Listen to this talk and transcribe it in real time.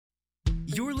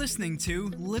You're listening to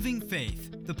Living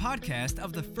Faith, the podcast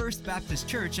of the First Baptist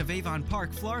Church of Avon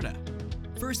Park, Florida.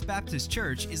 First Baptist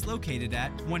Church is located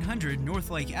at 100 North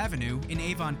Lake Avenue in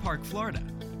Avon Park, Florida.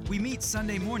 We meet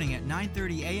Sunday morning at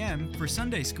 9:30 a.m. for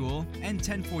Sunday school and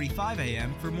 10:45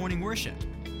 a.m. for morning worship.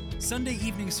 Sunday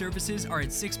evening services are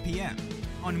at 6 p.m.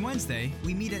 On Wednesday,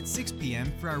 we meet at 6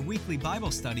 p.m. for our weekly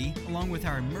Bible study along with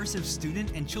our immersive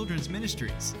student and children's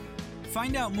ministries.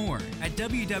 Find out more at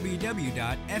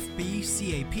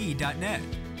www.fbcap.net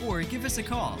or give us a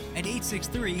call at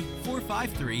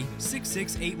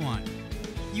 863-453-6681.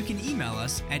 You can email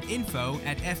us at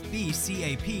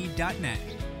info@fbcap.net.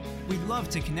 We'd love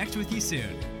to connect with you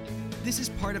soon. This is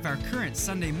part of our current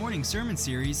Sunday morning sermon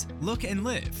series, Look and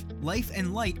Live, Life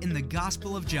and Light in the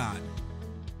Gospel of John.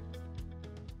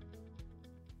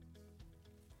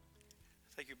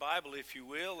 Take your Bible, if you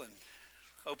will, and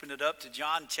open it up to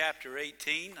John chapter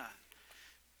 18.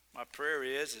 My prayer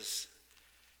is, as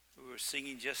we were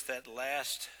singing just that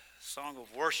last song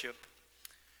of worship,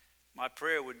 my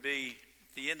prayer would be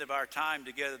at the end of our time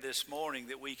together this morning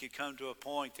that we could come to a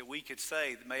point that we could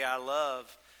say, may our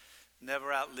love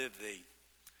never outlive thee.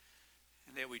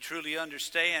 And that we truly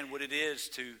understand what it is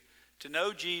to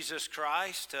know Jesus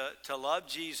Christ, to love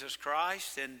Jesus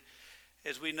Christ, and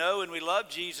as we know and we love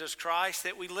Jesus Christ,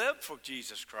 that we live for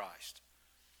Jesus Christ.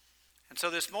 And so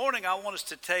this morning I want us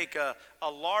to take a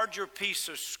larger piece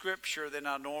of Scripture than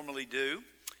I normally do.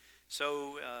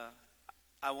 So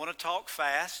I want to talk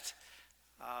fast.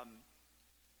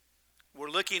 We're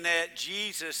looking at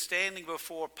Jesus standing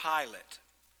before Pilate.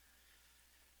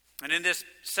 And in this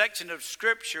section of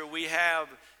Scripture we have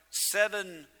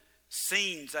 7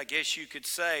 scenes, I guess you could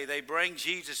say. They bring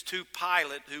Jesus to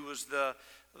Pilate, who was the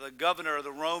governor,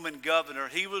 the Roman governor.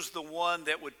 He was the one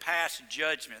that would pass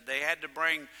judgment. They had to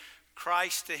bring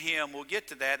Christ to him. We'll get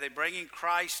to that. They're bringing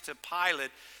Christ to Pilate.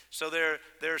 So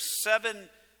there's 7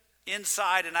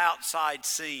 inside and outside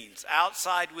scenes.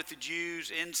 Outside with the Jews,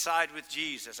 inside with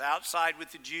Jesus. Outside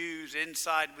with the Jews,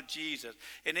 inside with Jesus.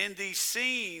 And in these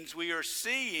scenes, we are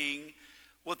seeing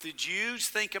what the Jews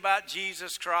think about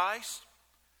Jesus Christ,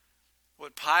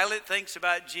 what Pilate thinks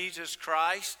about Jesus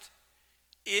Christ.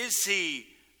 Is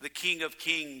he the King of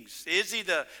Kings? Is he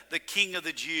the King of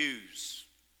the Jews?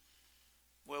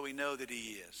 Well, we know that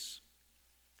he is.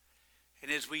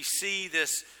 And as we see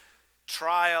this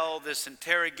trial, this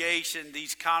interrogation,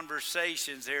 these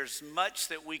conversations, there's much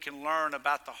that we can learn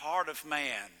about the heart of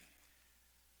man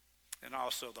and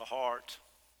also the heart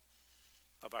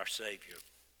of our Savior.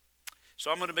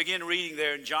 So I'm going to begin reading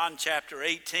there in John chapter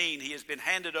 18. He has been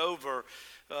handed over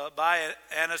by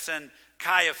Annas and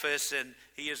Caiaphas, and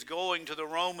he is going to the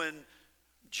Roman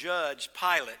judge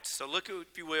Pilate. So look,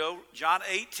 if you will, John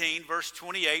 18, verse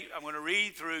 28. I'm going to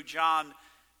read through John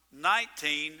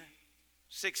 19,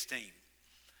 16.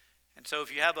 And so if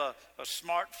you have a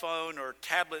smartphone or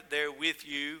tablet there with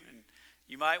you, and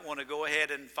you might want to go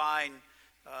ahead and find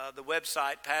the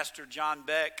website,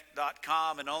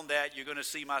 pastorjohnbeck.com, and on that you're going to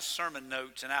see my sermon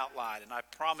notes and outline. And I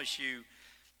promise you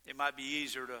it might be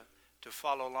easier to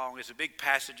follow along. It's a big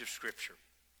passage of Scripture.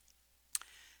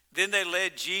 Then they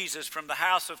led Jesus from the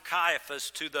house of Caiaphas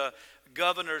to the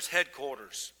governor's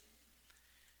headquarters.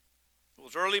 It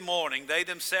was early morning. They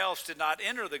themselves did not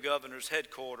enter the governor's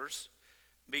headquarters,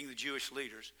 being the Jewish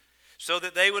leaders, so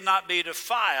that they would not be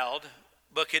defiled,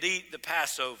 but could eat the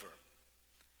Passover.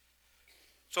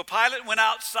 So Pilate went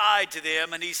outside to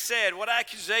them, and he said, "What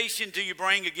accusation do you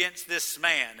bring against this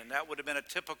man?" And that would have been a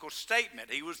typical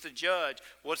statement. He was the judge.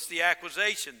 What's the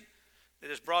accusation that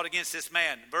is brought against this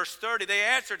man? Verse 30, they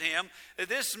answered him, "If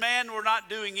this man were not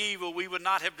doing evil, we would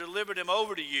not have delivered him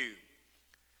over to you."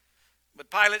 But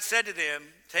Pilate said to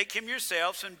them, "Take him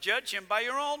yourselves and judge him by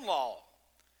your own law."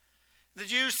 The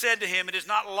Jews said to him, "It is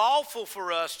not lawful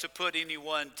for us to put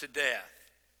anyone to death."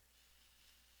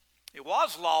 It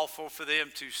was lawful for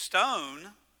them to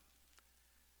stone,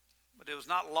 but it was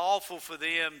not lawful for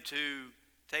them to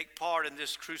take part in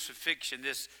this crucifixion,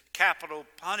 this capital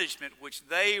punishment which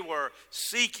they were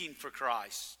seeking for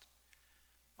Christ.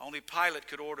 Only Pilate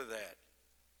could order that.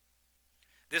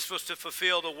 This was to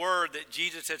fulfill the word that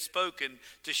Jesus had spoken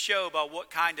to show by what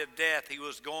kind of death he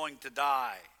was going to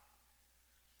die.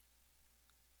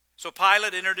 So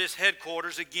Pilate entered his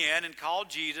headquarters again and called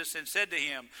Jesus and said to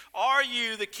him, "Are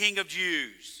you the King of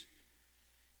Jews?"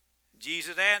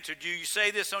 Jesus answered, "Do you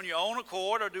say this on your own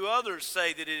accord, or do others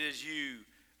say that it is you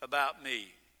about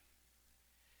me?"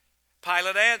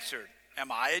 Pilate answered,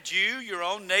 "Am I a Jew? Your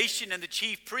own nation and the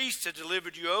chief priests have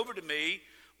delivered you over to me.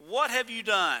 What have you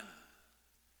done?"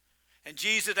 And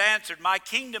Jesus answered, my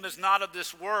kingdom is not of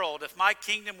this world. If my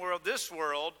kingdom were of this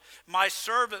world, my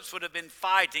servants would have been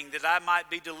fighting that I might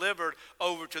be delivered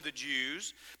over to the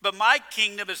Jews. But my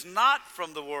kingdom is not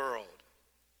from the world.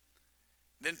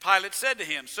 Then Pilate said to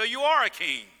him, so you are a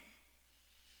king?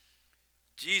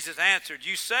 Jesus answered,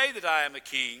 you say that I am a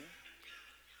king.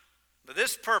 For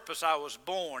this purpose I was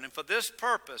born, and for this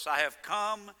purpose I have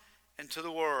come into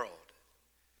the world,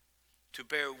 to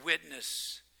bear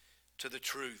witness to the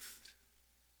truth.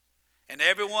 And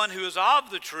everyone who is of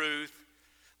the truth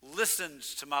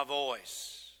listens to my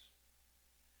voice.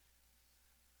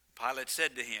 Pilate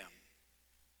said to him,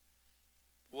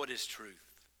 what is truth?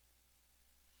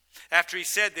 After he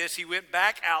said this, he went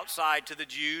back outside to the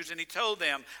Jews, and he told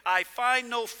them, I find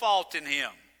no fault in him.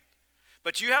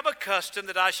 But you have a custom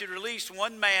that I should release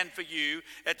one man for you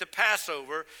at the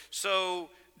Passover. So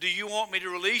do you want me to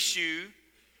release you,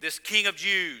 this King of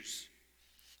Jews?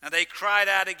 And they cried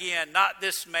out again, not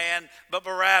this man, but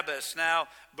Barabbas. Now,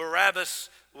 Barabbas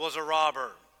was a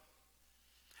robber.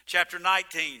 Chapter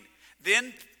 19.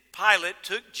 Then Pilate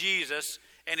took Jesus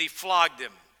and he flogged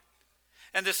him.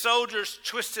 And the soldiers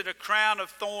twisted a crown of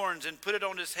thorns and put it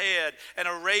on his head and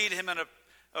arrayed him in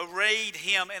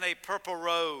a purple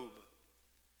robe.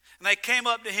 And they came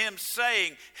up to him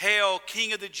saying, Hail,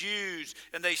 King of the Jews!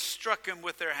 And they struck him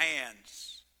with their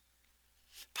hands.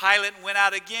 Pilate went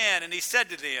out again, and he said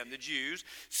to them, the Jews,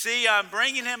 see, I'm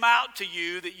bringing him out to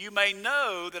you that you may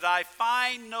know that I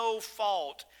find no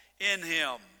fault in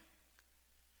him.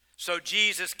 So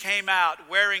Jesus came out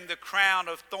wearing the crown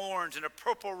of thorns and a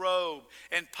purple robe,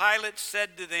 and Pilate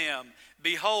said to them,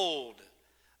 behold,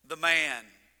 the man.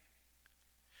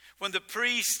 When the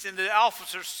priests and the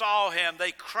officers saw him,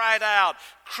 they cried out,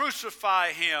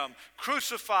 crucify him,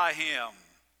 crucify him.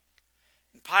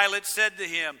 And Pilate said to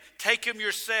him, take him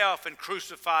yourself and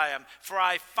crucify him, for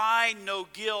I find no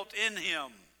guilt in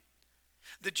him.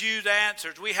 The Jews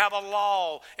answered, we have a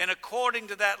law, and according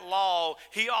to that law,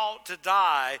 he ought to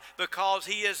die because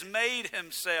he has made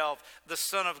himself the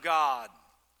Son of God.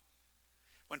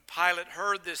 When Pilate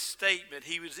heard this statement,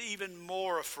 he was even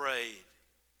more afraid.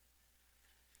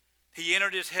 He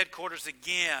entered his headquarters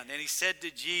again, and he said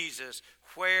to Jesus,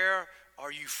 where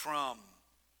are you from?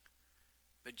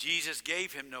 But Jesus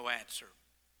gave him no answer.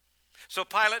 So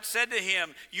Pilate said to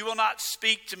him, you will not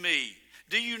speak to me.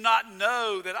 Do you not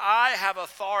know that I have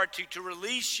authority to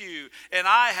release you, and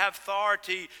I have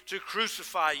authority to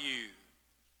crucify you?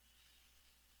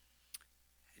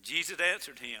 And Jesus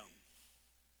answered him,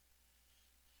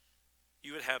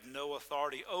 you would have no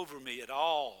authority over me at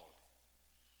all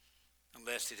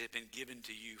unless it had been given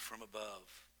to you from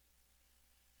above.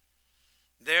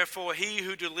 Therefore, he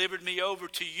who delivered me over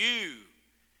to you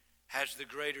has the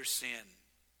greater sin.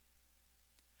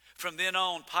 From then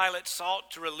on, Pilate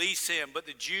sought to release him, but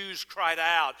the Jews cried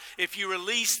out, if you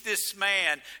release this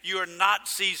man, you are not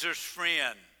Caesar's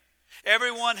friend.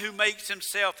 Everyone who makes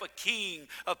himself a king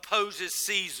opposes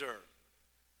Caesar.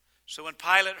 So when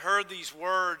Pilate heard these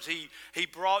words, he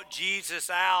brought Jesus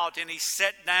out and he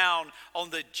sat down on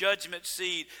the judgment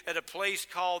seat at a place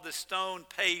called the Stone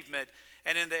Pavement,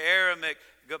 and in the Aramaic,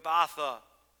 Gabbatha.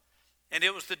 And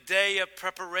it was the day of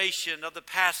preparation of the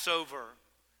Passover.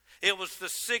 It was the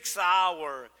 6th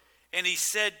hour, and he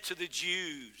said to the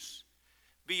Jews,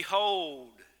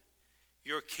 behold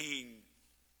your king.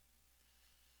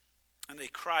 And they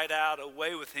cried out,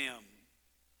 away with him.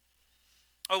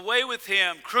 Away with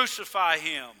him, crucify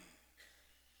him.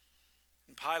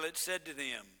 And Pilate said to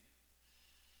them,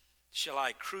 shall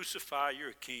I crucify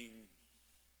your king?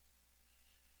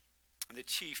 And the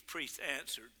chief priests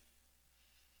answered,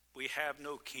 we have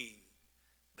no king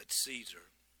but Caesar.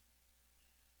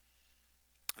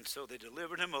 And so they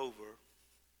delivered him over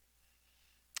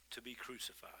to be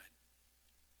crucified.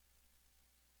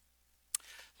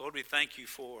 Lord, we thank you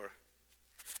for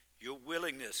your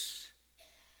willingness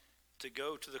to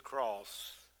go to the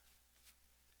cross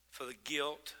for the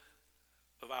guilt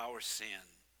of our sin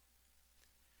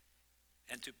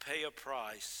and to pay a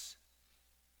price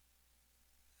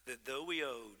that though we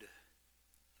owed,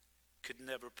 could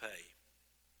never pay.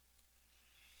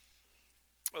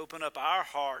 Open up our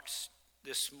hearts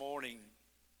this morning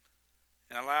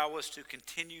and allow us to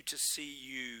continue to see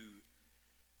you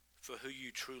for who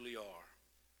you truly are.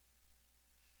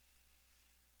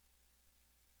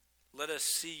 Let us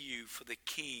see you for the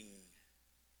King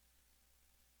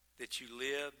that you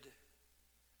lived,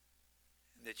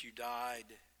 and that you died,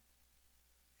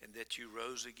 and that you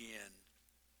rose again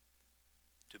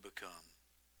to become.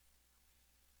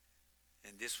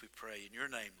 And this we pray in your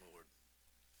name, Lord.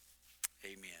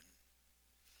 Amen.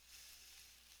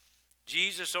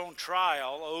 Jesus on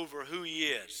trial over who he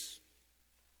is.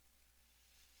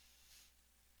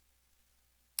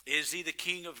 Is he the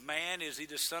king of man? Is he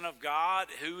the Son of God?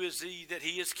 Who is he that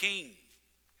he is king?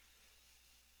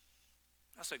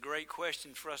 That's a great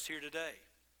question for us here today.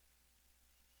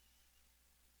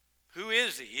 Who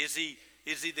is he? Is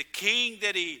he the king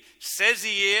that he says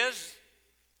he is?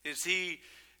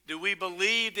 Do we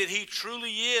believe that he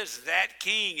truly is that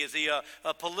king? Is he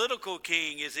a political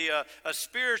king? Is he a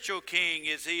spiritual king?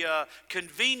 Is he a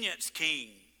convenience king?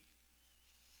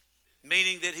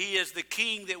 Meaning that he is the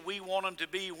king that we want him to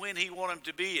be when he wants him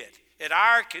to be it. At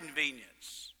our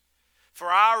convenience. For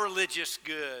our religious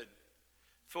good.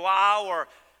 For our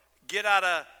get out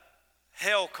of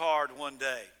hell card one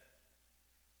day.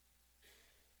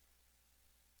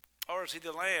 Or is he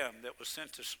the lamb that was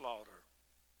sent to slaughter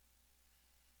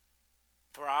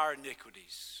for our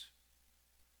iniquities,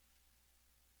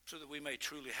 so that we may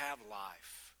truly have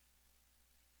life,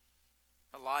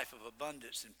 a life of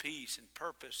abundance and peace and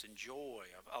purpose and joy,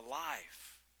 a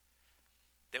life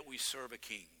that we serve a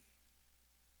king?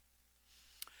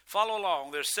 Follow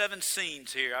along. There's 7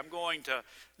 scenes here. I'm going to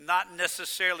not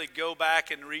necessarily go back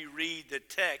and reread the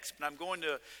text, but I'm going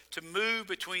to move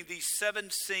between these 7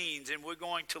 scenes, and we're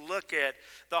going to look at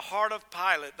the heart of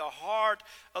Pilate, the heart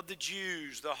of the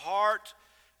Jews, the heart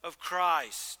of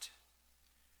Christ,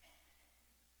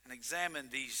 and examine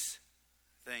these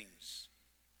things.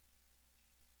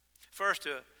 First,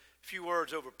 a few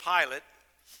words over Pilate.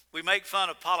 We make fun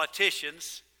of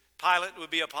politicians. Pilate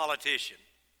would be a politician,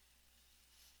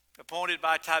 appointed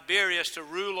by Tiberius to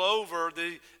rule over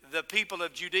the people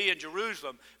of Judea and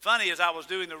Jerusalem. Funny, as I was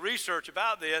doing the research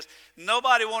about this,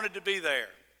 nobody wanted to be there.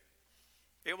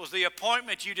 It was the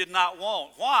appointment you did not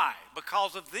want. Why?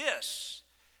 Because of this.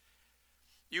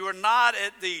 You are not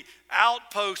at the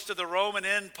outpost of the Roman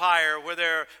Empire where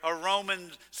there are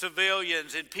Roman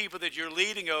civilians and people that you're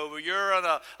leading over. You're on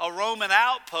a Roman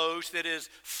outpost that is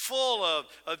full of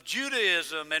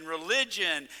Judaism and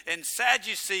religion and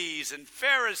Sadducees and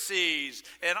Pharisees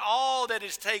and all that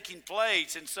is taking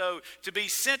place. And so to be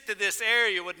sent to this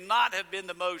area would not have been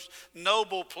the most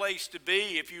noble place to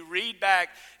be. If you read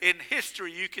back in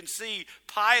history, you can see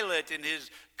Pilate and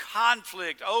his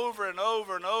conflict over and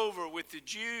over and over with the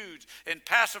Jews and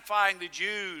pacifying the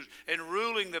Jews and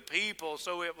ruling the people.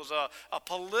 So it was a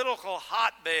political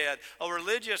hotbed, a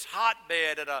religious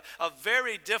hotbed, and a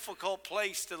very difficult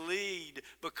place to lead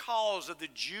because of the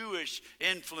Jewish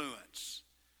influence.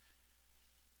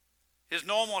 His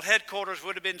normal headquarters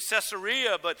would have been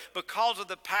Caesarea, but because of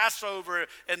the Passover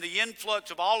and the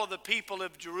influx of all of the people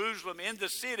of Jerusalem in the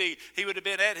city, he would have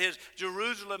been at his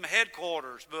Jerusalem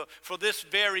headquarters. But for this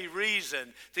very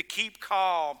reason, to keep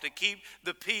calm, to keep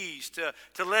the peace, to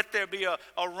let there be a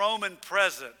Roman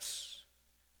presence.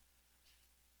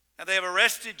 And they have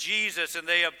arrested Jesus, and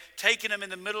they have taken him in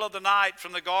the middle of the night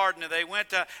from the garden, and they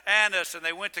went to Annas, and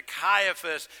they went to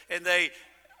Caiaphas, and they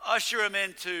usher him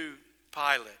into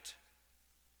Pilate.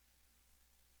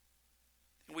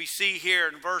 We see here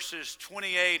in verses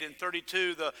 28 and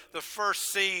 32 the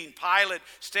first scene, Pilate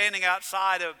standing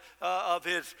outside of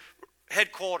his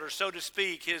headquarters, so to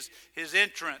speak, his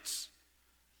entrance.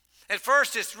 At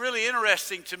first, it's really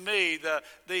interesting to me, the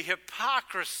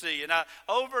hypocrisy, and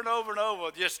over and over and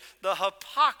over, just the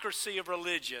hypocrisy of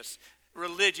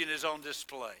religion is on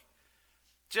display.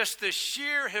 Just the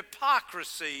sheer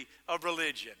hypocrisy of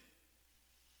religion.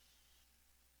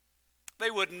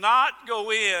 They would not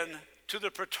go in to the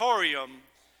praetorium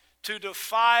to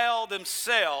defile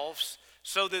themselves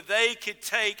so that they could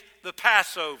take the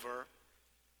Passover,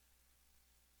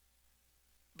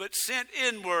 but sent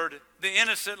inward the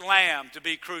innocent lamb to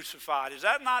be crucified. Is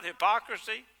that not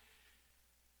hypocrisy?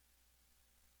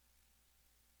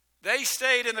 They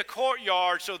stayed in the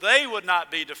courtyard so they would not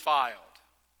be defiled,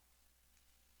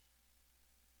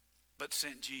 but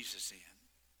sent Jesus in.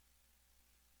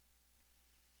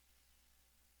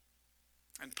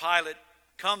 And Pilate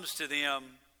comes to them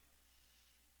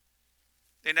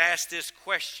and asks this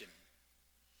question.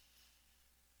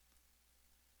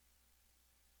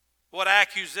 What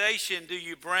accusation do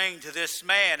you bring to this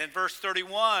man? In verse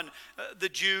 31, the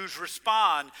Jews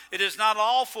respond, it is not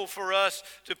lawful for us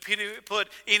to put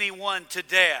anyone to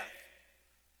death.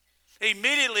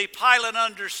 Immediately Pilate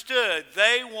understood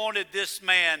they wanted this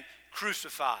man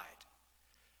crucified.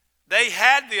 They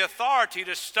had the authority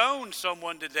to stone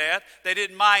someone to death. They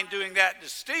didn't mind doing that to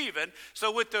Stephen.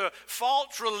 So with the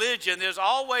false religion, there's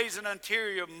always an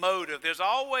ulterior motive. There's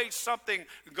always something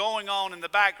going on in the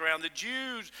background. The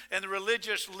Jews and the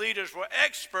religious leaders were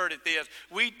expert at this.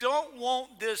 We don't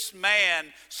want this man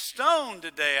stoned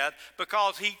to death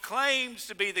because he claims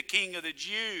to be the king of the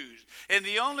Jews. And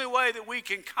the only way that we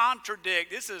can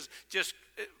contradict, this is just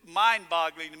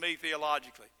mind-boggling to me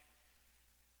theologically.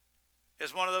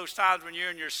 is one of those times when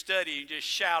you're in your study and you just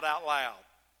shout out loud.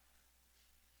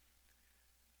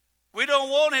 We don't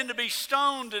want him to be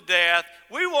stoned to death.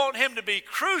 We want him to be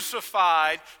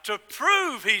crucified to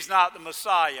prove he's not the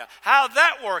Messiah. How'd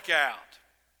that work out?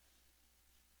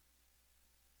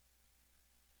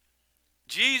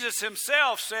 Jesus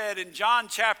himself said in John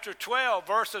chapter 12,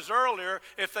 verses earlier,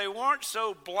 if they weren't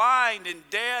so blind and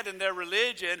dead in their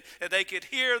religion that they could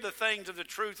hear the things of the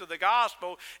truth of the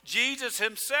gospel, Jesus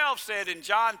himself said in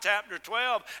John chapter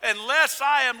 12, unless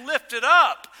I am lifted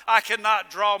up, I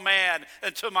cannot draw man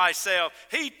unto myself.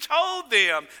 He told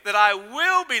them that I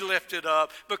will be lifted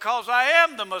up because I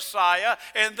am the Messiah,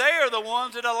 and they are the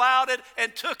ones that allowed it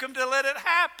and took him to let it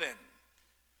happen.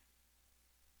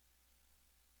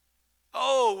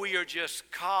 Oh, we are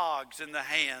just cogs in the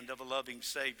hand of a loving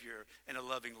Savior and a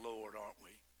loving Lord, aren't we?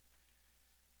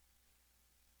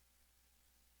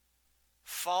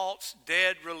 False,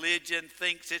 dead religion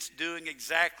thinks it's doing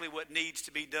exactly what needs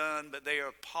to be done, but they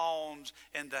are pawns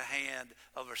in the hand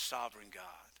of a sovereign God.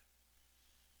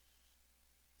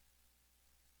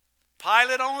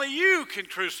 Pilate, only you can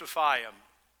crucify him.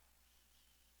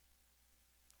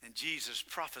 And Jesus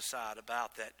prophesied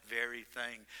about that very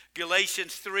thing.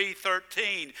 Galatians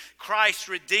 3:13, Christ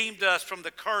redeemed us from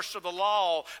the curse of the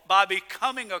law by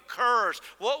becoming a curse.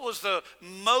 What was the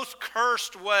most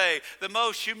cursed way, the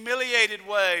most humiliated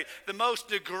way, the most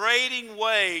degrading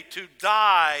way to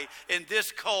die in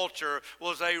this culture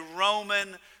was a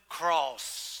Roman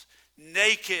cross,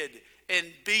 naked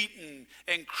and beaten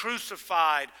and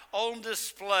crucified on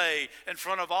display in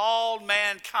front of all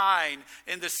mankind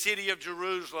in the city of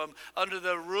Jerusalem under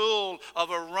the rule of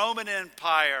a Roman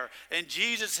Empire. And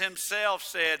Jesus himself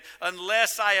said,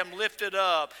 unless I am lifted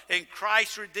up, and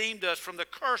Christ redeemed us from the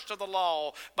curse of the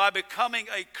law by becoming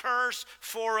a curse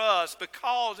for us,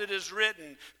 because it is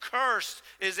written, cursed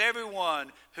is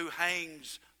everyone who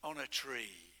hangs on a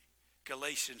tree.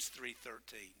 Galatians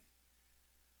 3:13.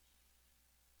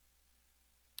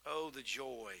 Oh, the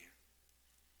joy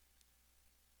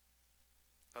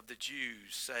of the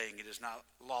Jews saying it is not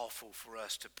lawful for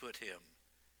us to put him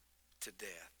to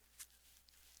death.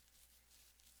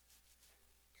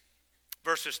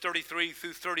 Verses 33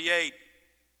 through 38,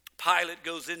 Pilate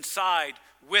goes inside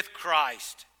with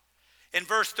Christ. In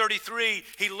verse 33,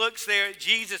 he looks there at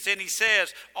Jesus and he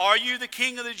says, are you the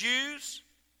king of the Jews?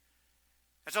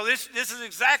 And so this is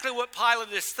exactly what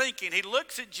Pilate is thinking. He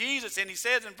looks at Jesus and he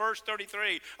says in verse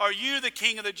 33, are you the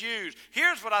king of the Jews?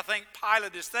 Here's what I think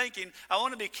Pilate is thinking. I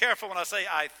want to be careful when I say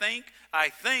I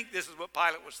think this is what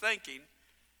Pilate was thinking.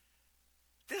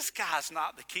 This guy's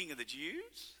not the king of the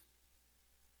Jews.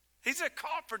 He's a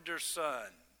carpenter's son.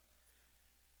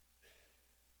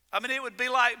 I mean, it would be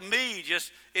like me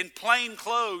just in plain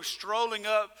clothes strolling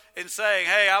up and saying,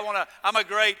 hey, I'm a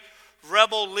great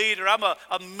rebel leader. I'm a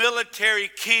military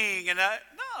king.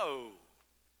 No.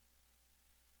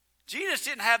 Jesus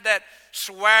didn't have that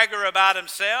swagger about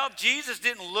himself. Jesus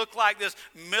didn't look like this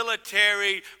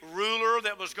military ruler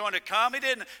that was going to come. He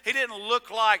didn't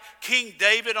look like King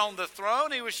David on the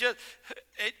throne. He was just,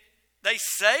 they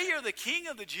say you're the king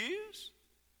of the Jews?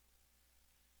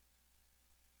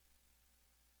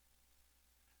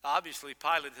 Obviously,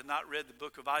 Pilate had not read the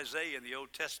book of Isaiah in the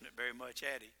Old Testament very much,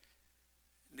 had he?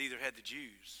 Neither had the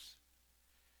Jews.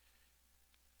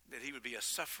 That he would be a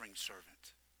suffering servant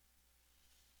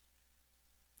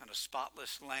and a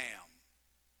spotless lamb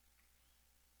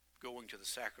going to the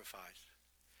sacrifice.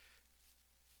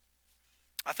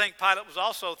 I think Pilate was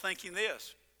also thinking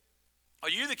this. Are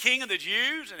you the king of the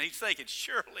Jews? And he's thinking,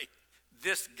 surely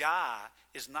this guy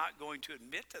is not going to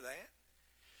admit to that.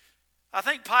 I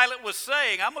think Pilate was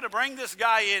saying, I'm going to bring this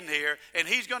guy in here, and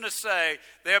he's going to say,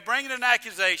 they're bringing an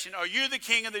accusation, are you the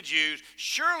king of the Jews?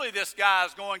 Surely this guy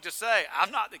is going to say,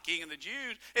 I'm not the king of the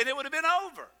Jews, and it would have been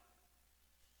over.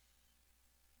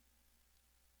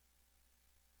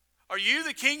 Are you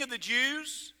the king of the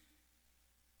Jews?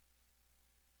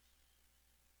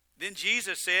 Then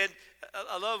Jesus said,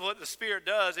 I love what the Spirit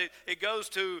does. It goes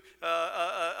to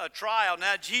a trial.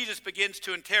 Now Jesus begins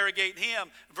to interrogate him.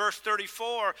 Verse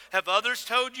 34, have others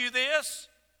told you this?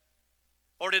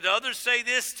 Or did others say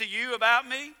this to you about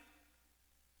me?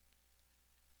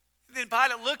 Then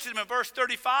Pilate looks at him in verse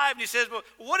 35 and he says, well,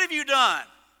 what have you done?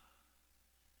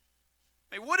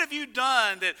 I mean, what have you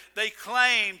done that they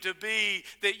claim to be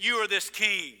that you are this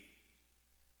king?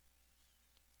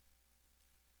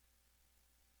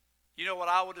 You know what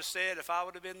I would have said if I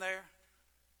would have been there?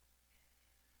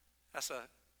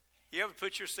 You ever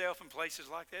put yourself in places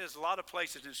like that? There's a lot of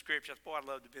places in Scripture. Boy, I'd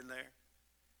love to have been there.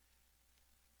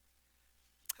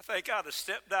 I think I'd have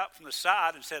stepped out from the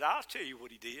side and said, I'll tell you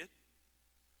what he did.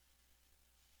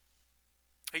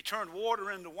 He turned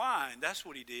water into wine. That's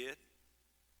what he did.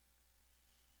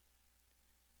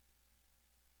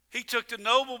 He took the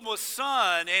nobleman's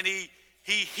son and he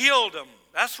healed him.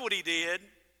 That's what he did.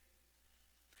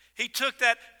 He took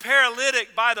that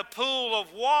paralytic by the pool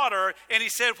of water and he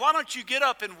said, why don't you get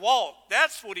up and walk?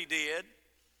 That's what he did.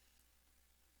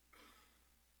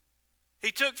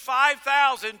 He took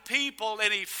 5,000 people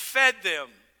and he fed them.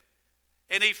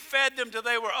 And he fed them till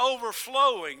they were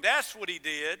overflowing. That's what he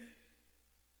did.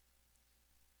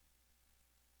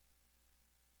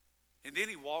 And then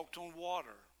he walked on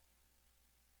water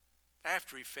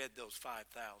after he fed those 5,000.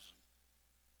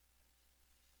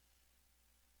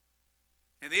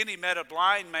 And then he met a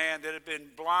blind man that had been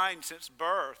blind since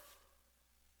birth.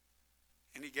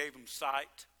 And he gave him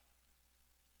sight.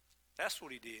 That's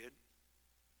what he did.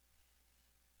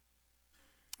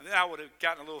 And then I would have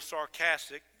gotten a little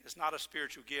sarcastic. It's not a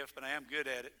spiritual gift, but I am good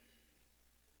at it.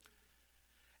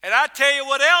 And I tell you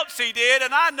what else he did,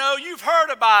 and I know you've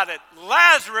heard about it.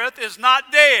 Lazarus is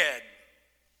not dead.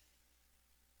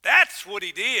 That's what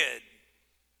he did.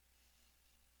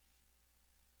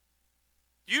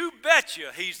 You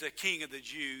betcha he's the King of the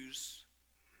Jews.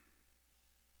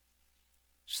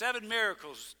 7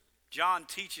 miracles John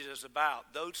teaches us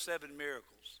about, those 7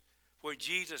 miracles, where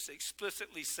Jesus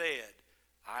explicitly said,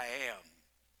 I am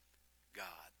God.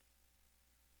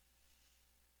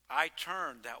 I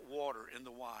turned that water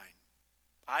into wine.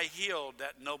 I healed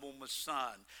that nobleman's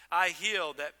son. I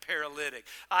healed that paralytic.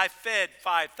 I fed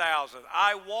 5,000.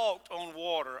 I walked on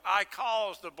water. I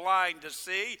caused the blind to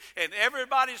see. And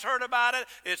everybody's heard about it.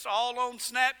 It's all on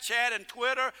Snapchat and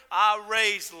Twitter. I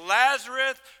raised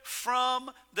Lazarus from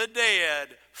the dead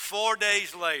 4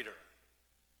 days later.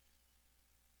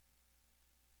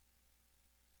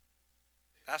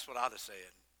 That's what I'd have said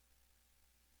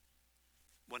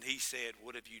when he said,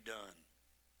 what have you done?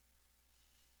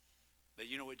 But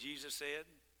you know what Jesus said?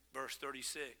 Verse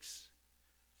 36.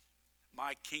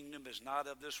 My kingdom is not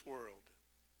of this world.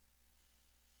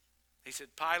 He said,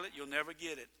 Pilate, you'll never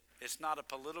get it. It's not a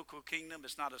political kingdom.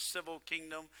 It's not a civil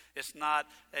kingdom. It's not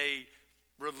a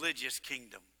religious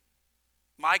kingdom.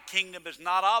 My kingdom is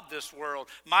not of this world.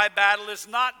 My battle is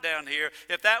not down here.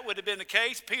 If that would have been the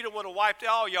case, Peter would have wiped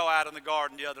all y'all out in the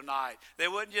garden the other night.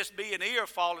 There wouldn't just be an ear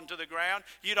falling to the ground.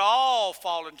 You'd all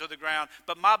fallen to the ground.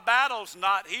 But my battle's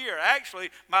not here.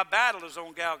 Actually, my battle is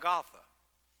on Golgotha.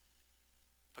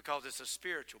 Because it's a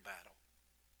spiritual battle.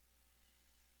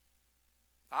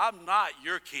 I'm not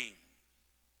your king.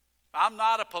 I'm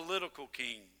not a political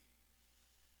king.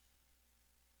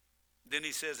 Then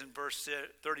he says in verse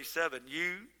 37,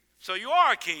 so you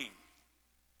are a king.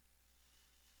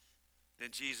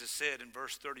 Then Jesus said in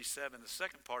verse 37, the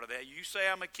second part of that, you say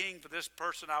I'm a king, for this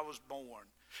person I was born.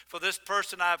 For this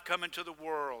person I have come into the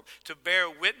world, to bear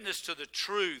witness to the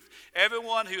truth.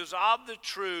 Everyone who is of the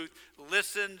truth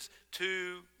listens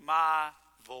to my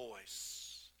voice.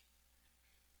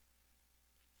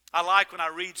 I like when I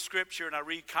read scripture and I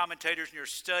read commentators and you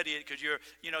study it, because you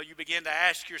begin to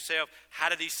ask yourself, how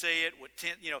did he say it?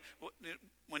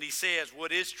 When he says,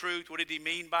 what is truth? What did he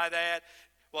mean by that?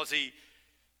 Was he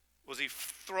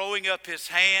throwing up his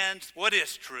hands? What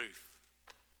is truth?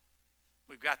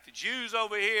 We've got the Jews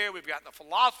over here. We've got the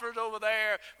philosophers over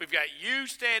there. We've got you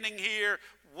standing here.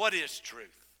 What is truth?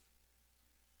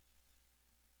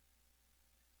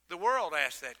 The world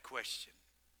asks that question.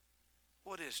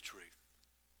 What is truth?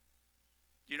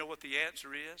 You know what the answer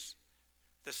is?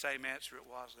 The same answer it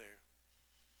was there.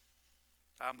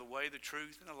 I'm the way, the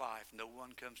truth, and the life. No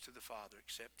one comes to the Father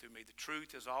except through me. The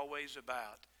truth is always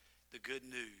about the good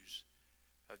news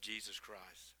of Jesus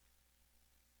Christ.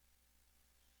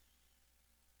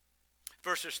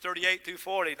 Verses 38 through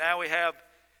 40. Now we have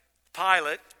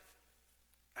Pilate.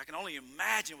 I can only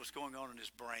imagine what's going on in his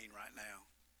brain right now.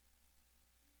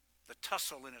 The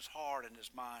tussle in his heart and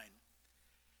his mind.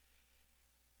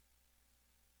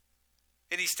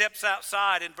 And he steps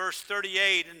outside in verse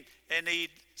 38 and he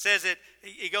says it.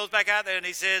 He goes back out there and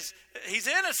he says, he's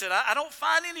innocent. I don't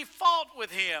find any fault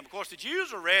with him. Of course, the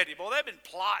Jews are ready. Boy, they've been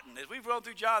plotting. As we've run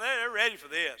through John, they're ready for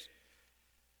this.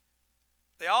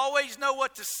 They always know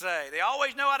what to say. They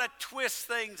always know how to twist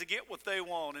things to get what they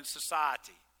want in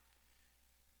society.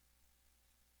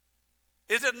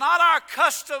 Is it not our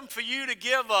custom for you to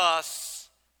give us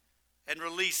and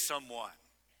release someone?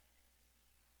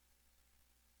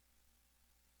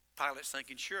 Pilate's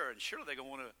thinking, surely they're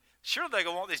going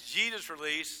to want this Jesus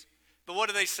release. But what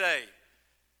do they say?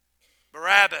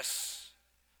 Barabbas,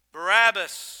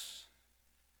 Barabbas,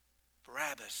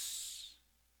 Barabbas.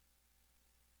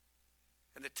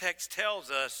 And the text tells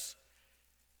us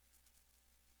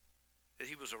that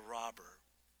he was a robber.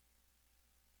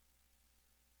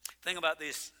 Think about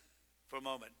this for a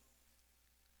moment.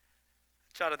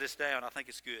 Jotted this down. I think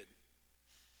it's good.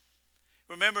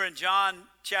 Remember in John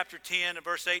chapter 10 and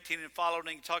verse 18 and following,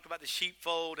 he talked about the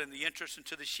sheepfold and the entrance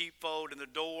into the sheepfold and the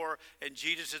door, and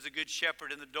Jesus is the good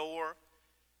shepherd in the door.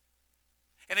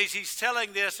 And he's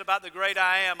telling this about the great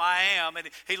I am, and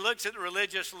he looks at the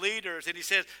religious leaders and he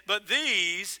says, but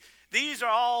these are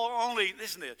all only,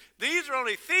 listen to this, these are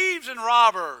only thieves and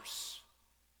robbers.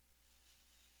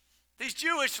 These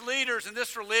Jewish leaders in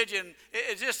this religion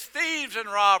is just thieves and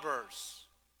robbers.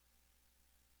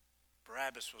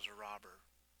 Barabbas was a robber.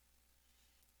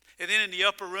 And then in the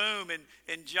upper room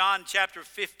in John chapter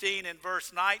 15 and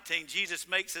verse 19, Jesus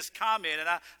makes this comment, and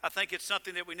I think it's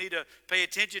something that we need to pay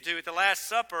attention to. At the Last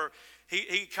Supper,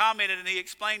 he commented and he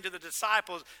explained to the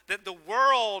disciples that the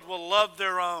world will love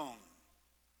their own.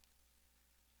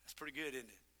 That's pretty good, isn't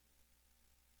it?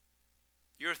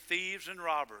 You're thieves and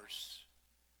robbers.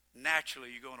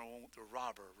 Naturally, you're going to want the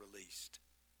robber released.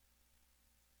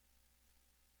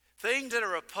 Things that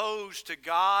are opposed to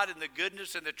God and the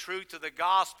goodness and the truth of the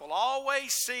gospel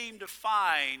always seem to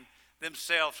find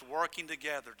themselves working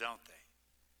together, don't they?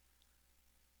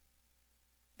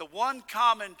 The one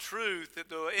common truth that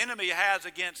the enemy has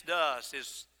against us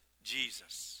is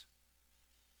Jesus.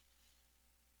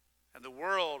 And the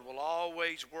world will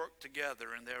always work together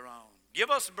in their own.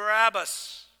 Give us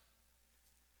Barabbas.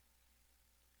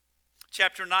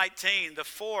 Chapter 19, the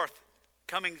fourth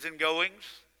comings and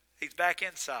goings. He's back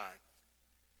inside.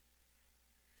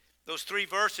 Those 3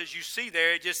 verses you see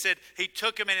there, it just said he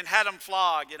took him in and had him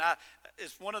flogged. And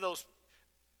it's one of those,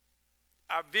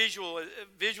 our visual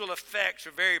effects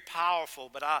are very powerful,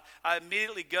 but I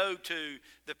immediately go to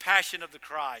the passion of the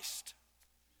Christ.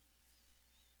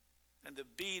 And the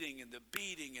beating and the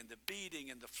beating and the beating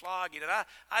and the flogging. And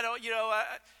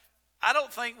I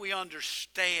don't think we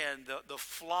understand the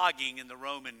flogging in the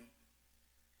Roman.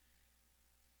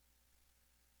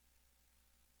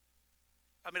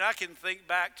 I mean, I can think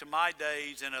back to my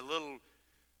days in a little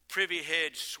privy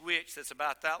hedge switch that's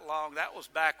about that long. That was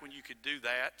back when you could do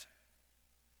that.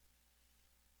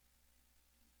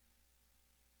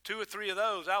 2 or 3 of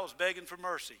those, I was begging for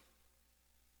mercy.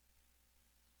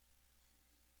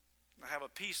 I have a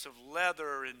piece of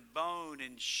leather and bone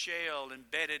and shell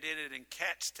embedded in it and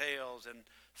cat's tails and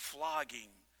flogging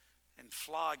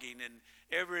and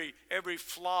every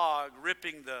flog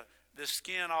ripping the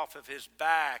skin off of his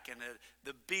back and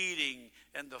the beating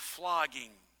and the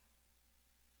flogging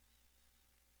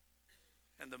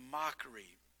and the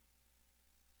mockery.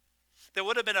 There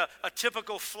would have been a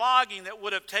typical flogging that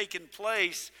would have taken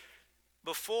place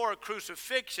before a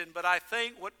crucifixion, but I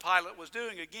think what Pilate was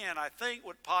doing,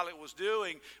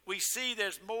 we see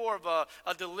there's more of a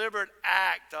deliberate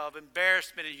act of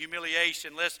embarrassment and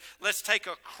humiliation. Let's take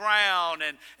a crown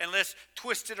and let's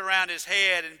twist it around his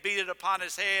head and beat it upon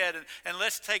his head, and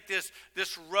let's take this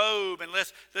robe and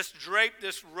let's drape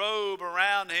this robe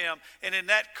around him. And in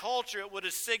that culture, it would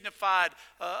have signified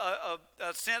a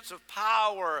sense of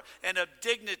power and of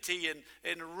dignity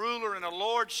and ruler and a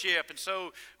lordship. And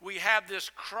so we have this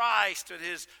Christ, and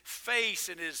his face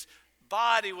and his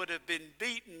body would have been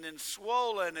beaten and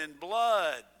swollen in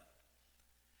blood.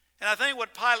 And I think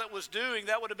what Pilate was doing,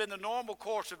 that would have been the normal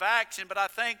course of action, but I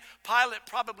think Pilate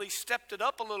probably stepped it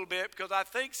up a little bit, because I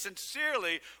think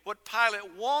sincerely what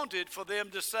Pilate wanted for them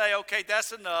to say, okay,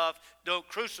 that's enough, don't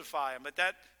crucify him. But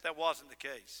that wasn't the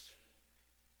case.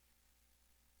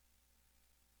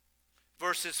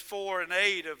 Verses 4 and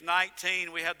 8 of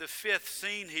 19, we have the 5th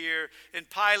scene here, and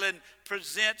Pilate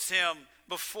presents him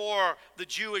before the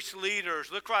Jewish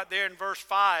leaders. Look right there in verse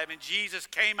 5. And Jesus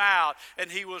came out,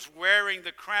 and he was wearing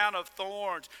the crown of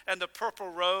thorns and the purple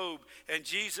robe. And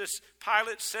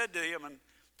Pilate said to him, and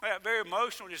I got very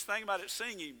emotional just thinking about it,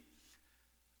 singing,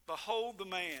 "Behold the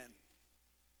man."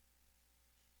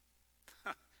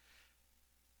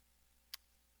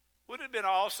 Wouldn't it have been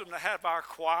awesome to have our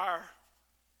choir?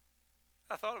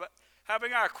 I thought about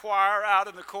having our choir out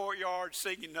in the courtyard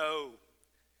singing, "No,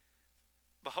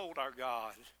 behold our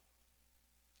God."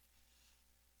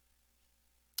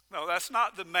 No, that's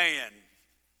not the man.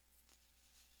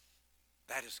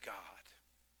 That is God.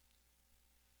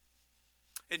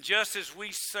 And just as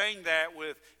we sang that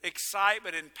with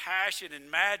excitement and passion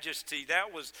and majesty,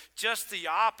 that was just the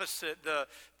opposite, the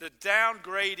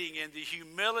downgrading and the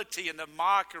humility and the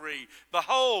mockery.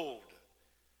 Behold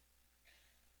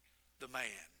the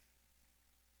man.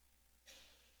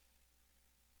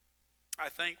 I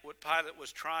think what Pilate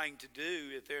was trying to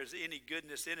do, if there's any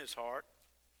goodness in his heart,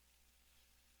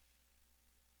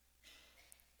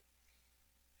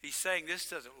 he's saying, this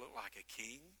doesn't look like a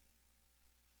king.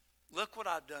 Look what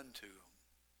I've done to him.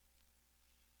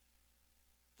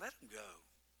 Let him go.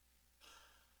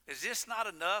 Is this not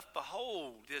enough?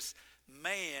 Behold, this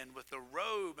man with a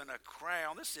robe and a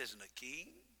crown. This isn't a king.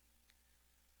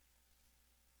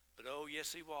 But oh,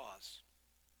 yes, he was.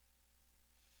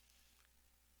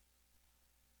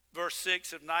 Verse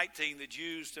 6 of 19, the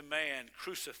Jews demand,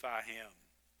 crucify him.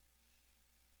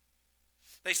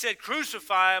 They said,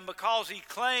 crucify him because he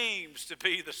claims to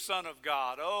be the Son of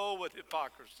God. Oh, with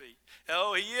hypocrisy.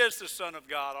 Oh, he is the Son of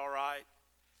God, all right.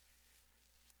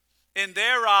 In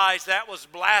their eyes, that was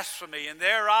blasphemy. In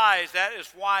their eyes, that is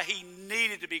why he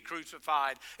needed to be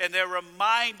crucified. And they're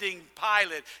reminding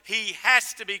Pilate, he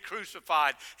has to be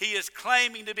crucified. He is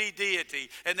claiming to be deity,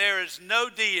 and there is no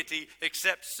deity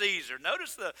except Caesar.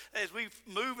 Notice as we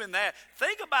move in that,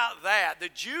 think about that. The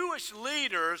Jewish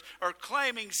leaders are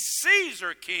claiming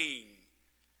Caesar king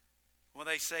when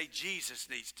they say Jesus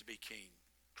needs to be king.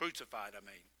 Crucified, I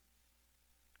mean.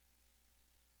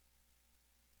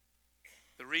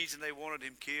 The reason they wanted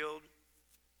him killed,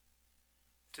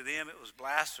 to them it was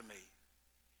blasphemy.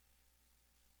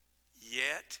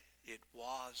 Yet it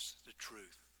was the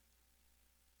truth.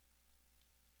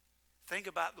 Think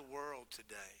about the world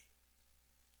today.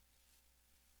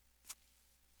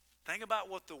 Think about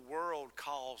what the world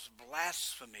calls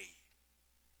blasphemy.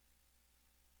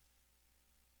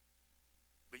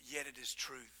 But yet it is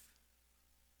truth.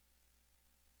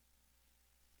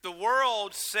 The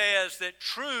world says that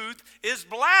truth is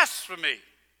blasphemy.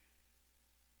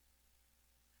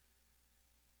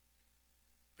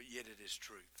 But yet it is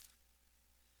truth.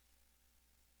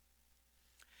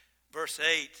 Verse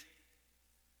 8.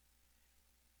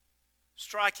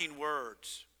 Striking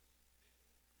words.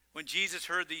 When Jesus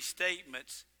heard these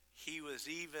statements, he was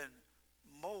even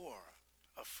more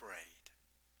afraid.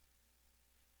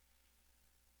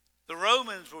 The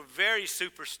Romans were very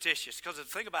superstitious because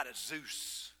think about it,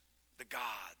 Zeus, the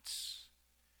gods.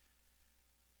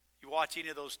 You watch any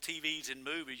of those TVs and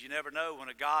movies, you never know when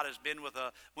a god has been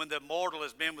when the mortal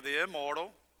has been with the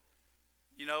immortal.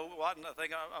 You know, I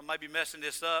think I might be messing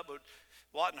this up, but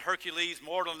wasn't Hercules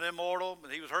mortal and immortal?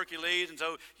 He was Hercules, and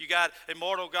so you got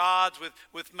immortal gods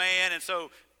with man, and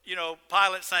so, you know,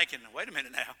 Pilate's thinking, wait a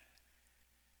minute now.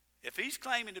 If he's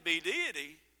claiming to be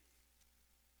deity,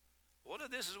 what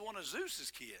if this is one of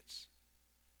Zeus's kids?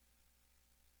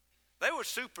 They were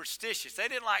superstitious. They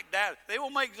didn't like that. They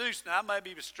will make Zeus, now I may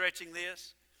be stretching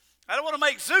this. I don't want to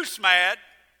make Zeus mad.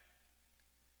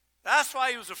 That's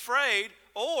why he was afraid.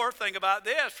 Or think about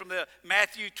this from the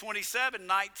Matthew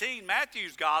 27:19,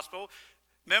 Matthew's gospel.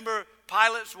 Remember,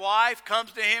 Pilate's wife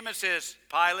comes to him and says,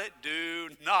 Pilate,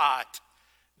 do not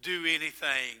do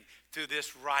anything to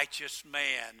this righteous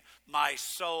man. My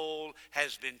soul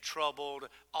has been troubled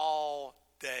all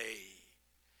day.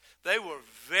 They were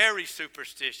very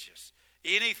superstitious.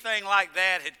 Anything like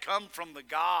that had come from the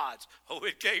gods. Oh,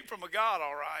 it came from a god,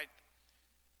 all right.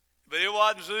 But it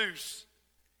wasn't Zeus.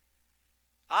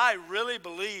 I really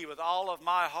believe with all of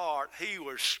my heart he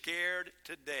was scared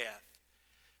to death.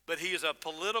 But he is a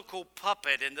political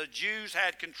puppet, and the Jews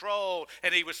had control,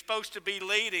 and he was supposed to be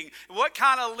leading. What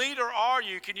kind of leader are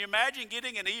you? Can you imagine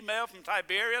getting an email from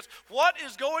Tiberius? What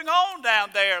is going on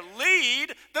down there?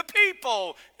 Lead the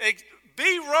people.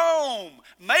 Be Rome.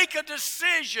 Make a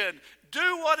decision.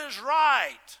 Do what is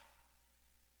right.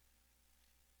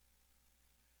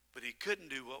 But he couldn't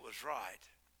do what was right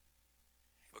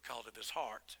because of his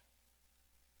heart.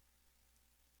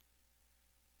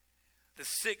 The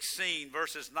sixth scene,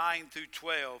 verses 9 through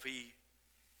 12, he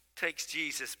takes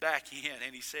Jesus back in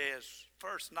and he says,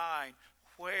 verse 9,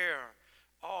 where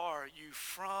are you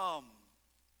from?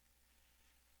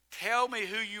 Tell me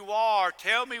who you are.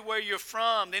 Tell me where you're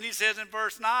from. Then he says in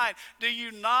verse 9, do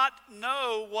you not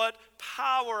know what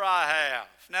power I have?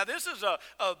 Now this is a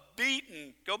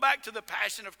beaten. Go back to the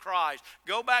Passion of Christ.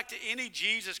 Go back to any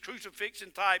Jesus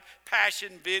crucifixion type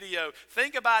passion video.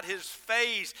 Think about his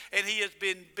face, and he has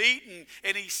been beaten,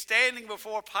 and he's standing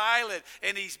before Pilate,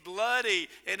 and he's bloody,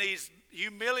 and he's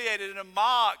humiliated and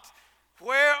mocked.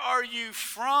 Where are you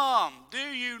from? Do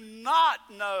you not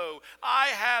know I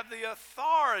have the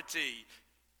authority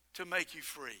to make you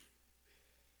free?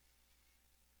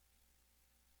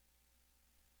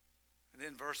 And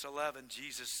then verse 11,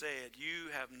 Jesus said, you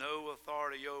have no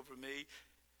authority over me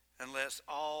unless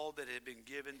all that had been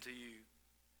given to you.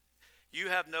 You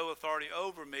have no authority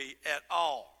over me at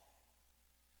all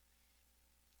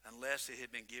unless it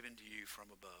had been given to you from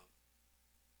above.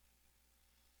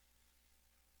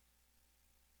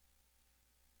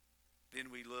 Then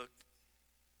we looked,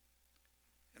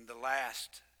 and the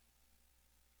last,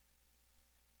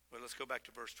 well, let's go back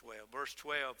to verse 12. Verse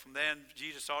 12, from then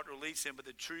Jesus sought to release him, but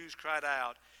the Jews cried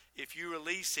out, if you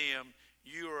release him,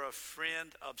 you are a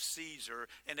friend of Caesar,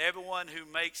 and everyone who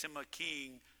makes him a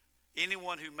king,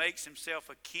 anyone who makes himself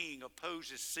a king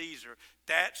opposes Caesar.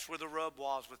 That's where the rub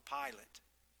was with Pilate.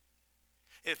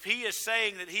 If he is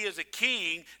saying that he is a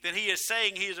king, then he is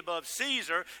saying he is above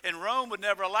Caesar, and Rome would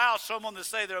never allow someone to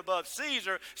say they're above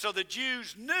Caesar. So the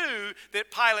Jews knew that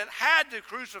Pilate had to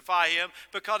crucify him,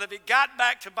 because if it got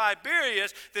back to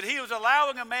Tiberius that he was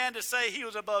allowing a man to say he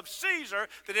was above Caesar,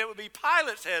 that it would be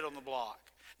Pilate's head on the block.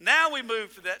 Now we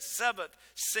move to that seventh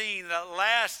scene, that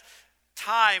last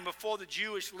time before the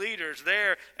Jewish leaders.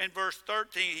 There in verse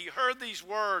 13, he heard these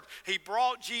words. He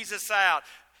brought Jesus out.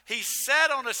 He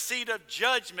sat on a seat of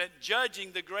judgment,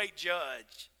 judging the great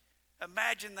judge.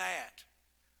 Imagine that.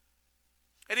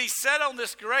 And he sat on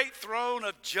this great throne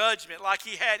of judgment like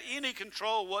he had any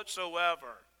control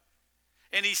whatsoever.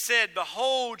 And he said,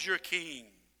 "Behold your king."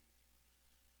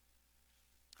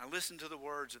 Now listen to the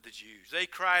words of the Jews. They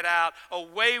cried out,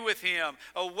 "Away with him,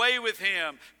 away with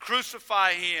him,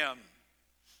 crucify him."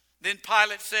 Then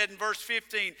Pilate said in verse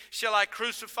 15, "Shall I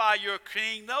crucify your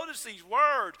king?" Notice these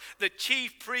words. The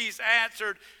chief priests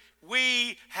answered,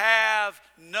 "We have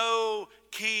no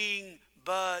king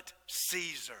but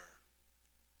Caesar."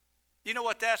 You know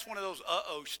what? That's one of those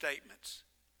uh-oh statements.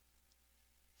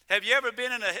 Have you ever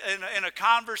been in a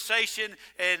conversation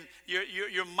and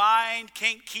your mind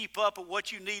can't keep up with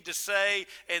what you need to say,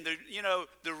 and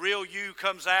the real you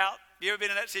comes out? You ever been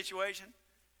in that situation?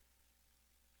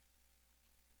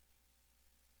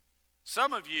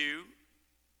 Some of you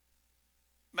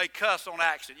may cuss on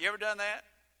accident. You ever done that?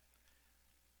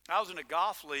 I was in a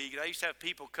golf league, and I used to have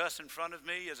people cuss in front of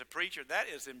me as a preacher. That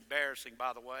is embarrassing,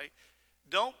 by the way.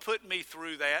 Don't put me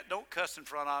through that. Don't cuss in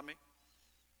front of me.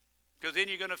 Because then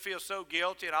you're going to feel so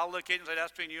guilty, and I'll look at you and say,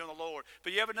 "That's between you and the Lord."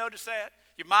 But you ever notice that?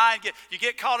 Your mind, you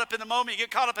get caught up in the moment.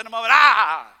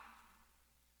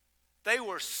 They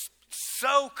were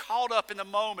so caught up in the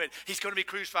moment. He's going to be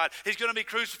crucified. He's going to be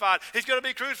crucified. He's going to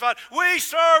be crucified. We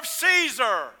serve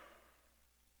Caesar.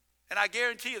 And I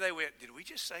guarantee you they went, "Did we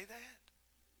just say that?"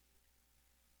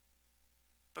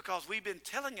 Because we've been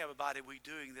telling everybody we're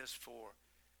doing this for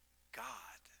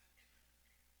God.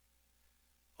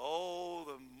 Oh,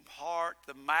 the heart,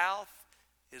 the mouth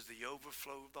is the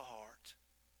overflow of the heart.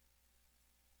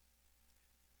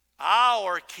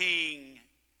 Our king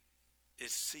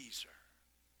is Caesar.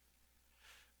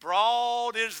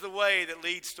 Broad is the way that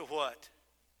leads to what?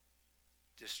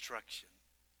 Destruction.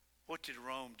 What did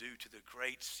Rome do to the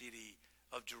great city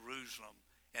of Jerusalem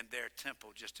and their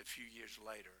temple just a few years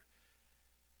later?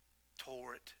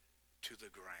 Tore it to the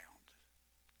ground.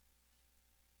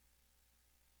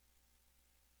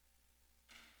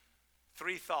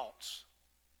 Three thoughts.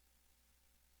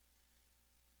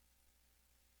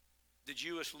 The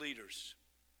Jewish leaders,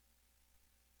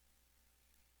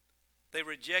 they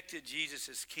rejected Jesus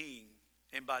as king,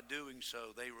 and by doing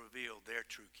so, they revealed their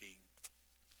true king.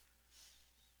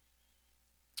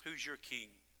 Who's your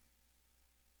king?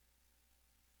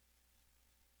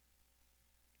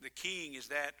 The king is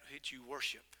that which you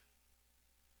worship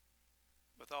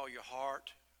with all your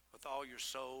heart, with all your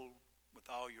soul, with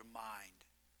all your mind.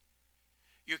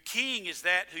 Your king is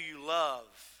that who you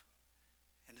love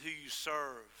and who you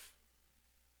serve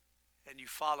and you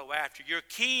follow after. Your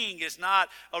king is not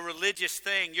a religious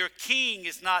thing. Your king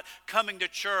is not coming to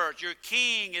church. Your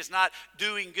king is not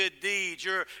doing good deeds.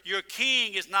 Your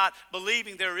king is not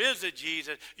believing there is a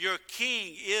Jesus. Your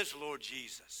king is Lord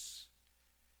Jesus.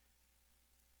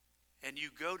 And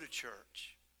you go to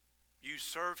church. You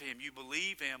serve him. You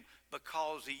believe him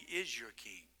because he is your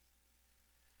king.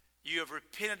 You have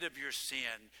repented of your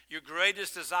sin. Your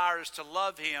greatest desire is to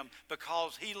love him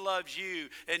because he loves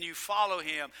you, and you follow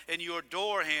him and you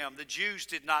adore him. The Jews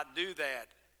did not do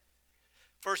that.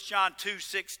 1 John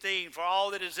 2:16, "For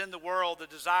all that is in the world, the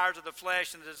desires of the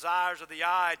flesh and the desires of the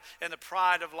eye and the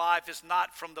pride of life is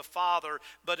not from the Father,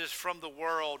 but is from the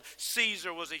world."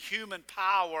 Caesar was a human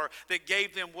power that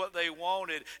gave them what they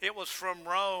wanted. It was from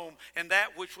Rome, and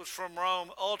that which was from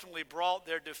Rome ultimately brought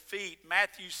their defeat.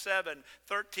 Matthew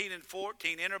 7:13 and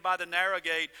 14, "Enter by the narrow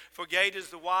gate, for gate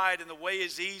is the wide, and the way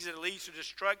is easy that leads to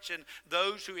destruction.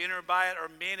 Those who enter by it are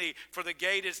many, for the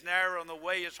gate is narrow and the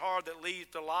way is hard that leads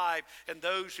to life, and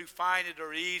those who find it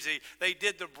are easy." They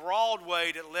did the broad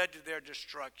way that led to their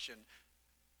destruction.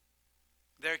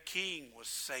 Their king was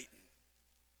Satan.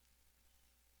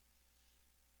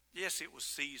 Yes, it was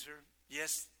Caesar.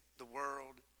 Yes, the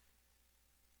world.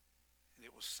 And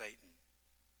it was Satan.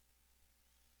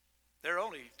 There are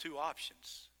only two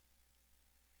options.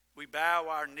 We bow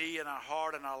our knee and our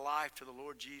heart and our life to the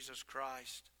Lord Jesus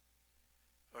Christ,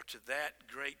 or to that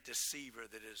great deceiver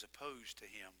that is opposed to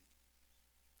him,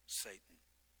 Satan.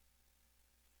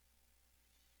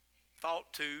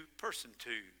 thought to, person to,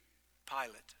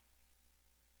 Pilate.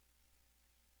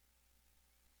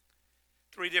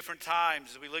 3 different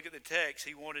times as we look at the text,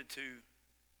 he wanted to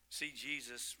see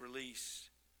Jesus released,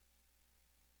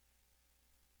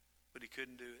 but he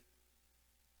couldn't do it.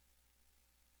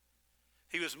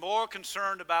 He was more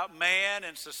concerned about man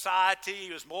and society.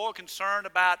 He was more concerned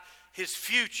about his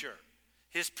future,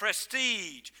 his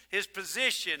prestige, his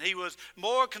position. He was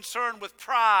more concerned with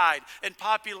pride and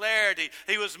popularity.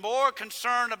 He was more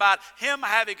concerned about him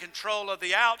having control of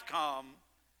the outcome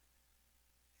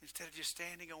instead of just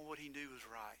standing on what he knew was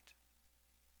right.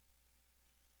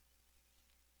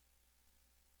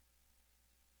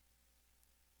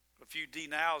 A few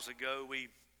D-Nows ago, we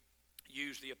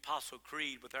used the Apostle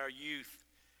Creed with our youth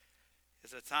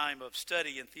as a time of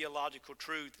study and theological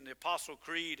truth. And the Apostle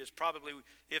Creed is probably,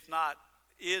 if not,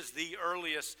 is the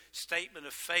earliest statement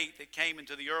of faith that came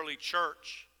into the early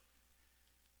church.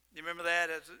 You remember that,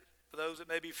 for those that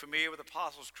may be familiar with the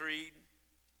Apostles' Creed?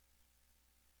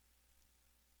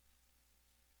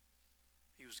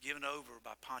 He was given over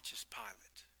by Pontius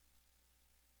Pilate.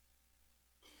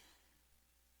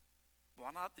 Why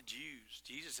not the Jews?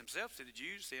 Jesus himself said the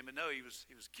Jews to him, but no, he was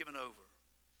given over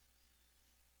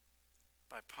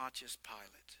by Pontius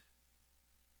Pilate.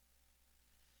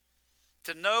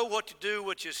 To know what to do,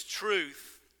 which is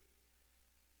truth,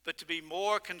 but to be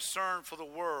more concerned for the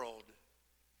world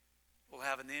will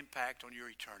have an impact on your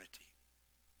eternity.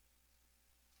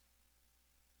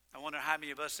 I wonder how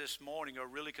many of us this morning are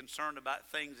really concerned about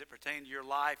things that pertain to your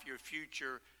life, your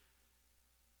future,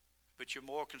 but you're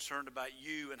more concerned about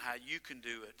you and how you can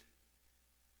do it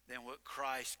than what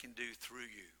Christ can do through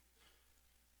you.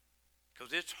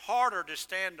 Because it's harder to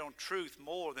stand on truth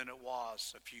more than it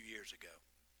was a few years ago.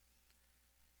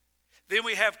 Then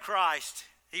we have Christ.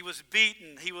 He was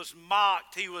beaten. He was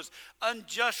mocked. He was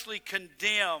unjustly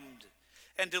condemned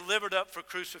and delivered up for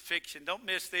crucifixion. Don't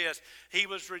miss this. He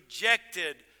was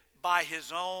rejected by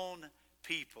his own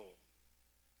people.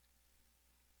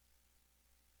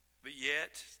 But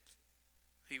yet,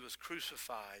 he was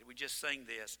crucified. We just sang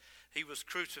this. He was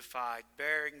crucified,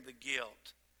 bearing the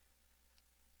guilt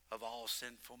of all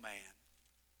sinful man.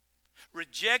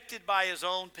 Rejected by his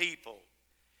own people,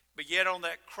 but yet on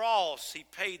that cross he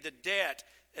paid the debt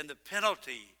and the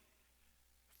penalty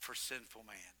for sinful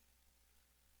man.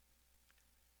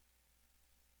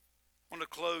 I want to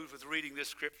close with reading this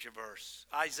scripture verse.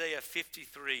 Isaiah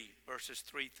 53, verses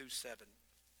 3 through 7.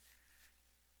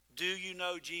 Do you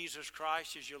know Jesus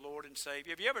Christ as your Lord and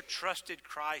Savior? Have you ever trusted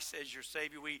Christ as your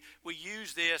Savior? We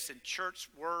use this in church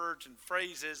words and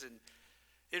phrases, and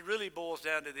it really boils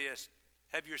down to this.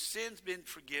 Have your sins been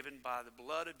forgiven by the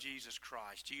blood of Jesus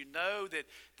Christ? Do you know that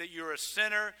you're a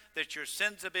sinner, that your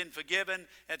sins have been forgiven,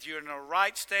 and that you're in a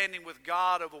right standing with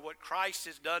God over what Christ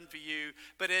has done for you?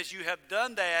 But as you have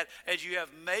done that, as you have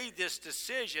made this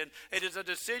decision, it is a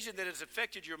decision that has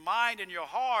affected your mind and your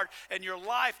heart, and your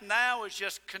life now is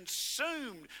just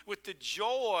consumed with the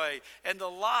joy and the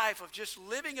life of just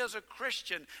living as a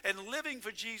Christian and living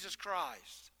for Jesus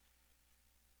Christ.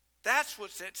 That's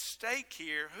what's at stake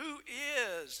here. Who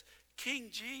is King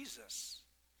Jesus?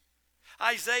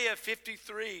 Isaiah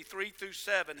 53, 3 through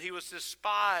 7. He was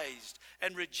despised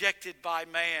and rejected by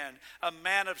man, a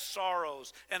man of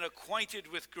sorrows and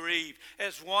acquainted with grief.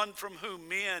 As one from whom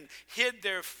men hid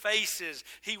their faces,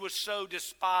 he was so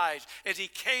despised. As he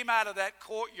came out of that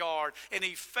courtyard and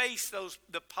he faced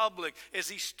the public, as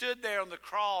he stood there on the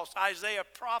cross, Isaiah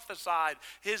prophesied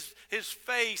his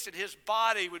face and his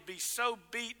body would be so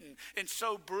beaten and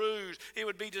so bruised, it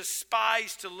would be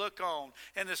despised to look on.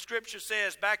 And the scripture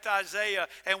says, back to Isaiah,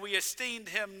 and we esteemed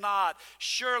him not.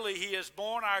 Surely he has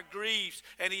borne our griefs,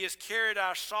 and he has carried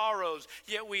our sorrows.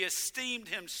 Yet we esteemed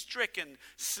him stricken,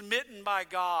 smitten by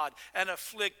God, and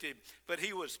afflicted. But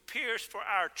he was pierced for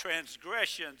our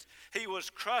transgressions. He was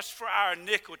crushed for our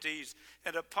iniquities.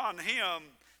 And upon him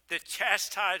the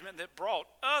chastisement that brought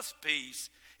us peace.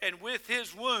 And with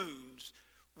his wounds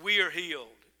we are healed.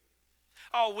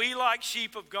 Oh, we like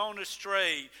sheep have gone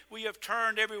astray. We have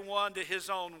turned everyone to his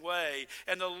own way.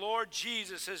 And the Lord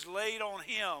Jesus has laid on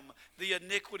him the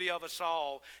iniquity of us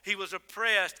all. He was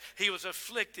oppressed, he was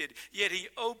afflicted, yet he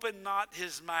opened not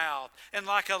his mouth. And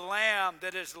like a lamb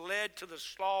that is led to the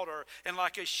slaughter, and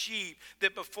like a sheep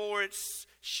that before its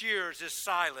shears is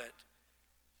silent,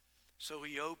 so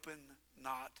he opened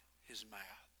not his mouth.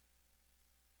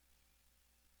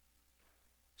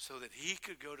 So that he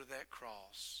could go to that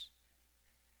cross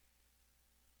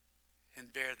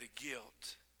and bear the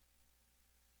guilt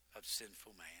of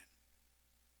sinful man.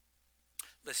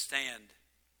 Let's stand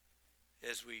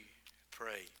as we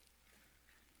pray.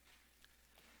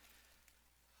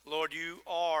 Lord, you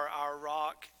are our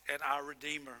rock and our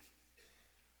Redeemer.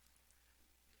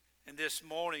 And this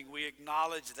morning we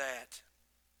acknowledge that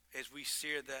as we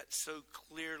see that so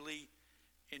clearly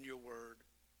in your word.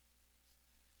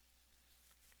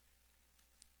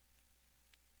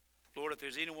 Lord, if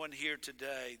there's anyone here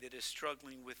today that is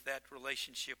struggling with that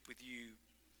relationship with you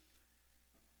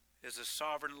as a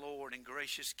sovereign Lord and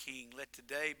gracious King, let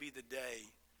today be the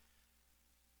day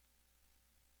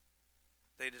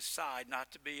they decide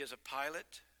not to be as a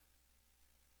Pilate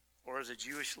or as a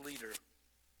Jewish leader.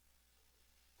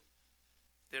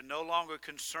 They're no longer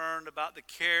concerned about the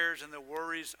cares and the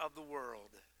worries of the world,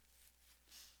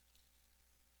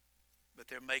 but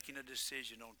they're making a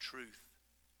decision on truth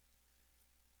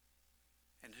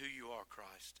and who you are,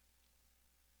 Christ.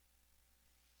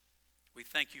 We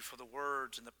thank you for the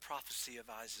words and the prophecy of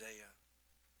Isaiah.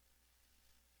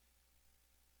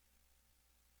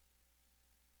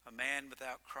 A man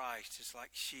without Christ is like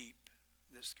sheep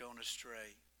that's gone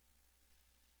astray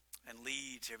and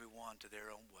leads everyone to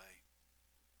their own way.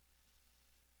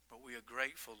 But we are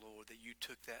grateful, Lord, that you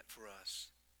took that for us.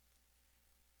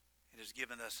 It has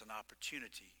given us an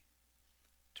opportunity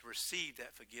to receive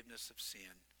that forgiveness of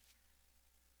sin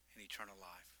and eternal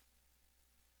life.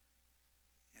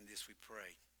 In this we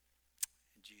pray.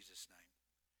 In Jesus' name.